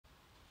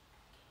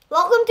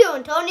Welcome to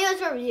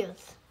Antonio's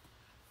Reviews.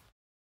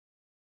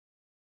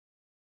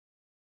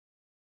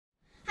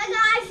 Hi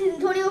guys, it's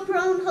Antonio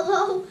from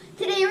Hello.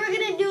 Today we're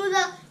going to do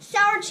the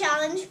sour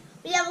challenge.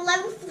 We have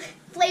 11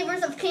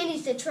 flavors of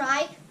candies to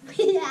try.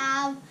 We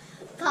have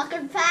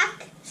pucker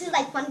pack. This is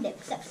like Fun Dip,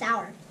 except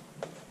sour.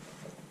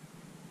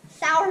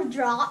 Sour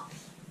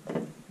drops.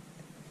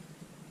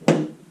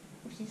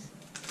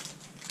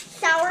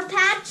 Sour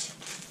patch.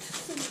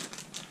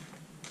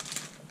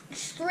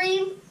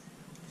 Extreme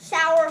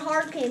sour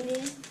hard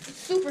candies.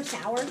 Super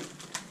sour.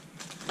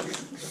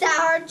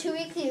 Sour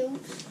chewy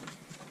cubes.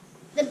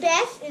 The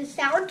best is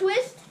sour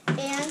twist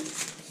and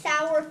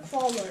sour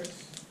crawlers.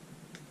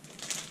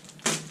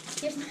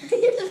 Here's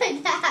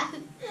my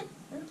dad.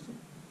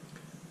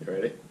 You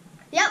ready?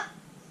 Yep.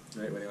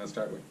 All right, what do you want to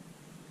start with?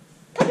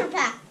 Pucker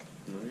pack.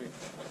 All right.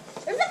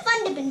 There's a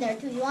Fun Dip in there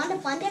too. You want a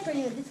Fun Dip or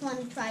you just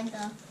want to try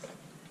the...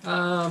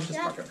 Just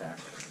Yeah. pucker pack.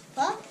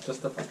 What?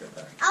 Just the pucker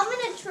pack. I'm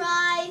gonna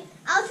try.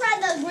 I'll try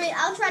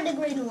the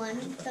green one.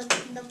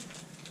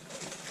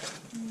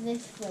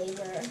 This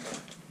flavor.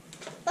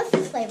 What's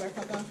this flavor,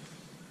 Coco?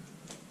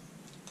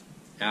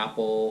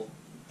 Apple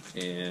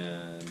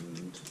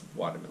and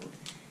watermelon.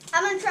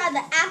 I'm gonna try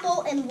the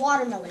apple and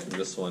watermelon. And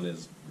this one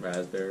is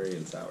raspberry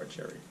and sour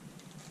cherry.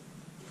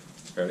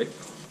 Ready?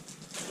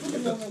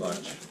 Get that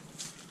sponge.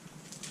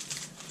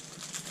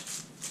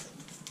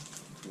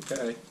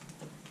 Okay.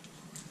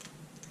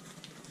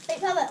 Wait,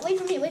 Papa, wait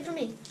for me. Wait for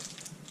me.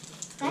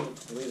 Okay?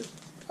 Wait.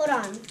 Hold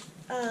on.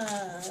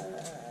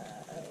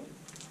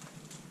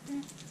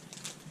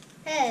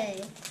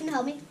 Hey, can you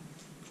help me?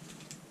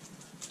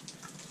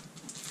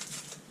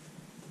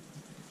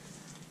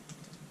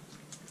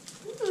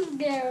 This is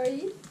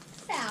very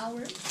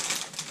sour.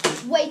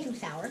 Way too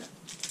sour.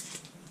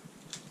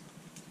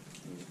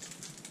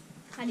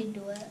 How do you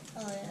do it?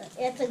 Oh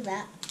yeah, it's like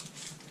that.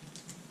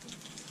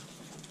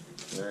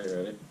 All right,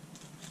 ready?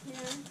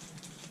 Yeah.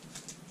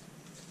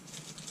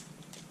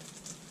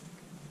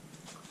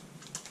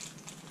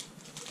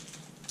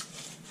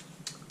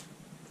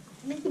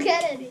 Didn't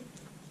get any.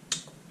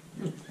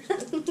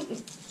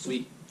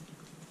 Sweet.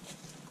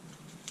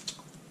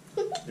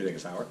 You think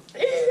it's sour?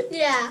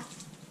 Yeah.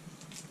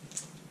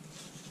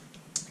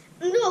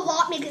 I'm gonna do a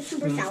lot, make it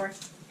super sour.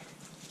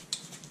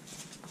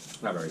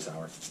 Not very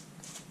sour.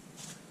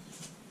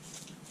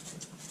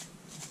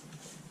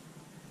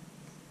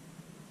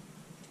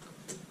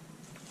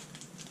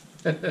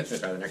 Try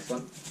the next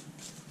one?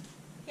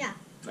 Yeah.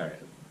 All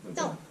right.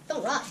 Don't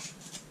rush.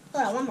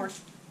 Hold on, one more.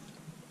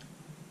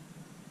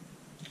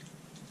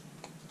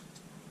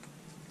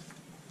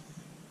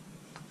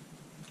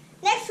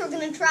 Next, we're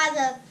gonna try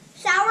the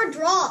sour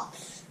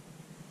drops.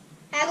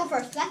 I go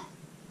first, okay?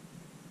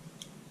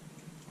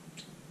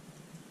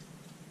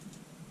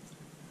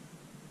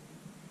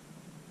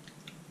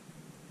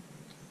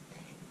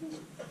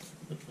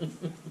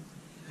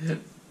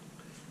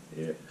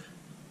 Yeah.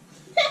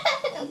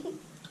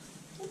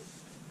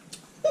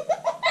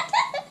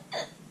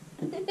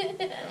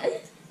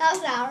 How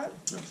sour?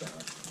 Not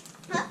sour.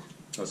 Huh?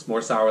 It's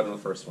more sour than the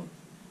first one.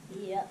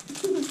 Yep.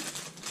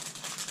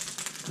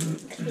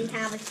 We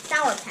have a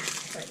sour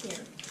patch right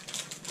here.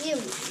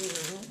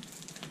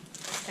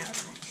 Sour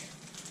patch.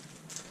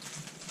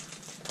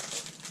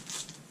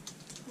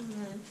 I'm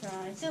gonna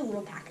try. It's a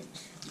little package.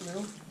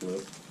 Little.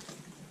 Blue.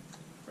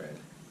 Red.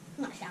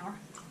 Not sour.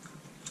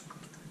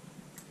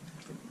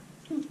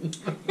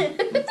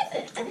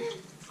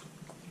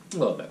 A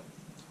little bit.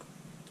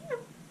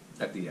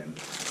 At the end.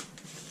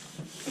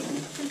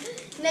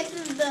 Next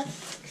is the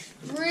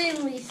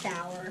extremely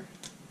sour.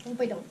 Hope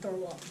I don't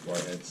throw up.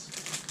 Warheads.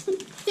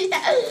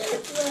 Yeah,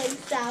 really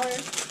sour.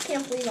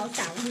 Can't believe how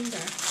sour these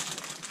are.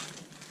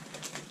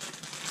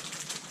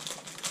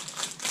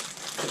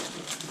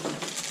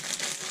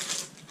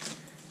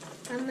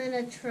 I'm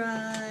gonna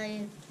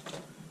try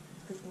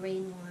the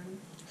green one.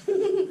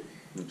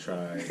 And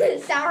try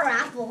Sour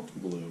apple.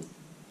 blue.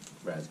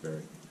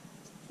 Raspberry.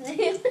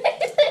 Ready?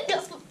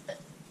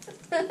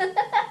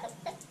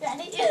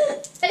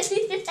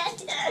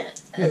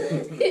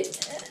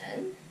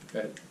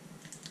 Good.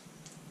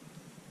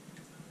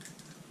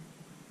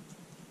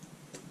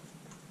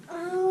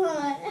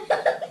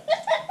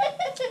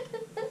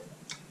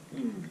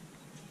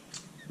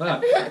 Ah.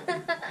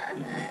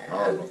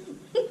 Horrible.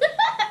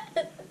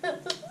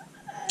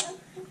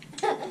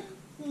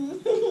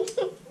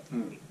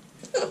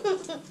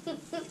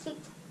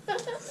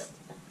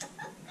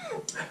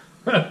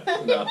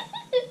 No.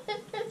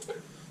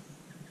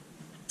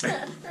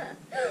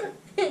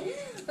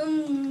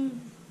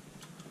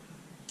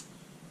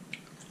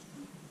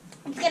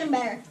 It's getting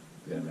better.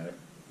 Getting better.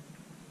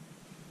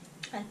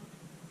 Okay.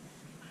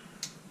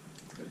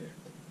 Good here.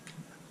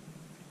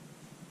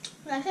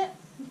 That's it?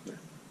 Yeah.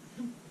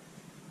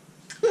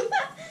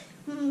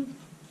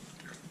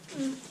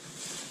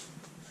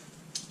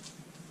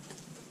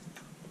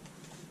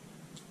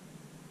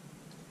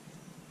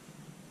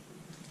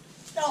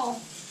 Oh,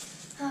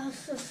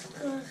 that's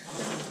disgusting.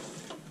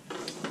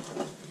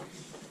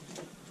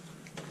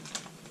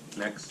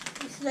 Next.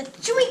 This is a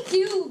chewy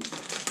cube.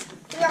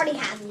 We already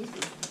have these.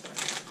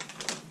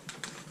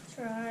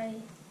 Try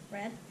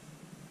red.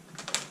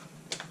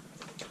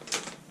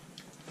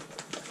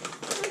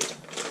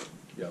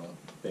 Yellow,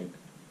 pink.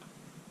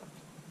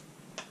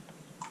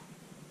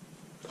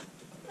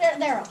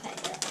 They're okay.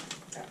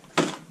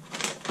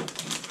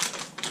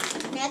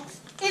 Next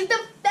is the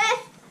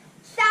best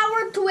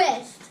sour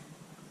twist.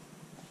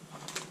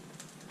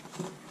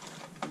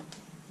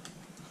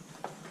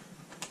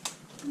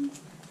 There's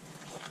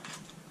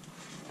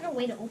no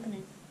way to open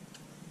it.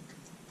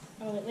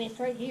 Oh, wait, it's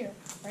right here,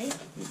 right?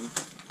 Mm-hmm.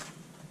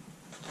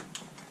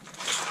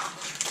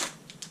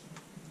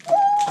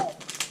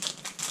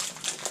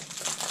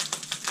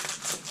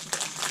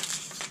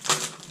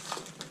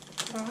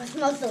 Oh, it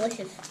smells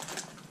delicious.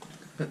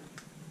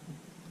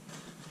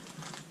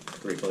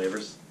 3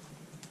 flavors.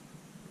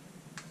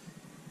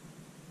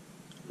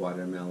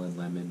 Watermelon,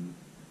 lemon,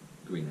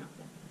 green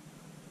apple.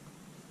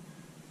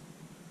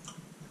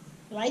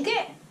 Like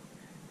it?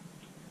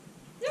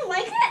 You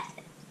like it?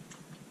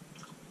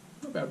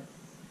 Not bad.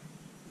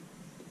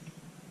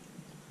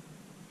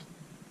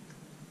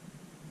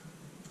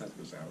 That's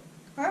too sour.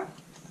 Huh?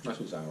 Not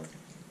too sour.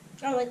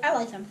 I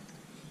like them.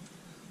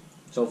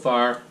 So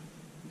far,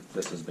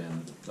 this has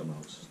been the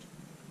most.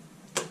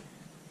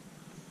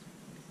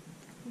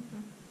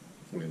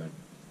 What do you think?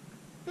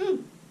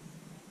 Mm.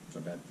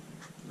 Not bad.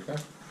 Okay.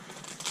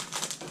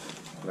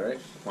 Alright,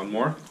 one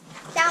more.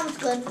 That was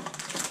good.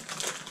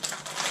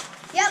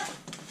 Yep,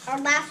 our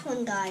last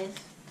one, guys.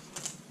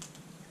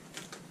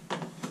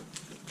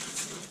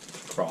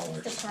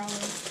 Crawlers. The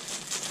crawlers.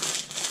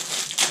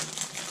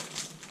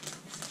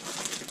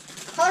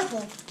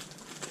 Colorful.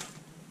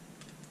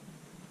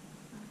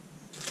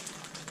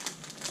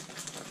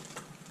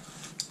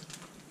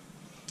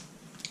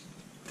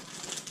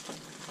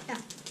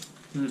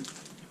 Hmm.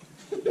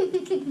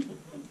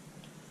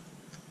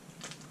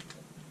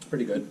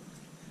 Pretty good.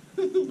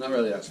 Not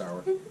really that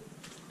sour.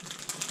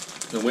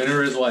 The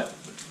winner is what?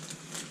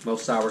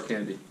 Most sour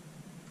candy.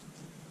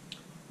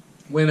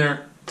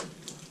 Winner.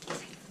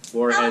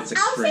 Warheads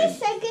I'll say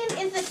Extreme. second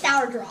is the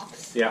sour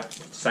drops. Yeah.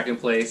 Second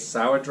place,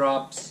 Sour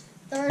Drops.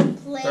 Third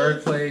place.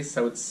 Third place,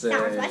 I would say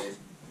Sour Twist.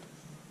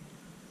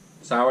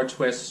 Sour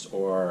Twist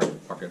or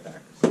Pocket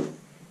Pack.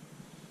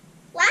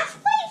 Last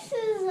place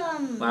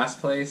is Last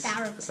place,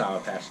 Sour Sour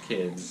Patch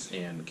Kids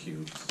and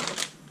Cubes.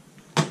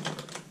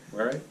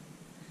 Alright?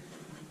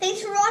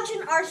 Thanks for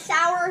watching our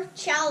sour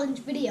challenge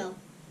video.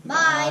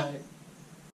 Bye. Bye.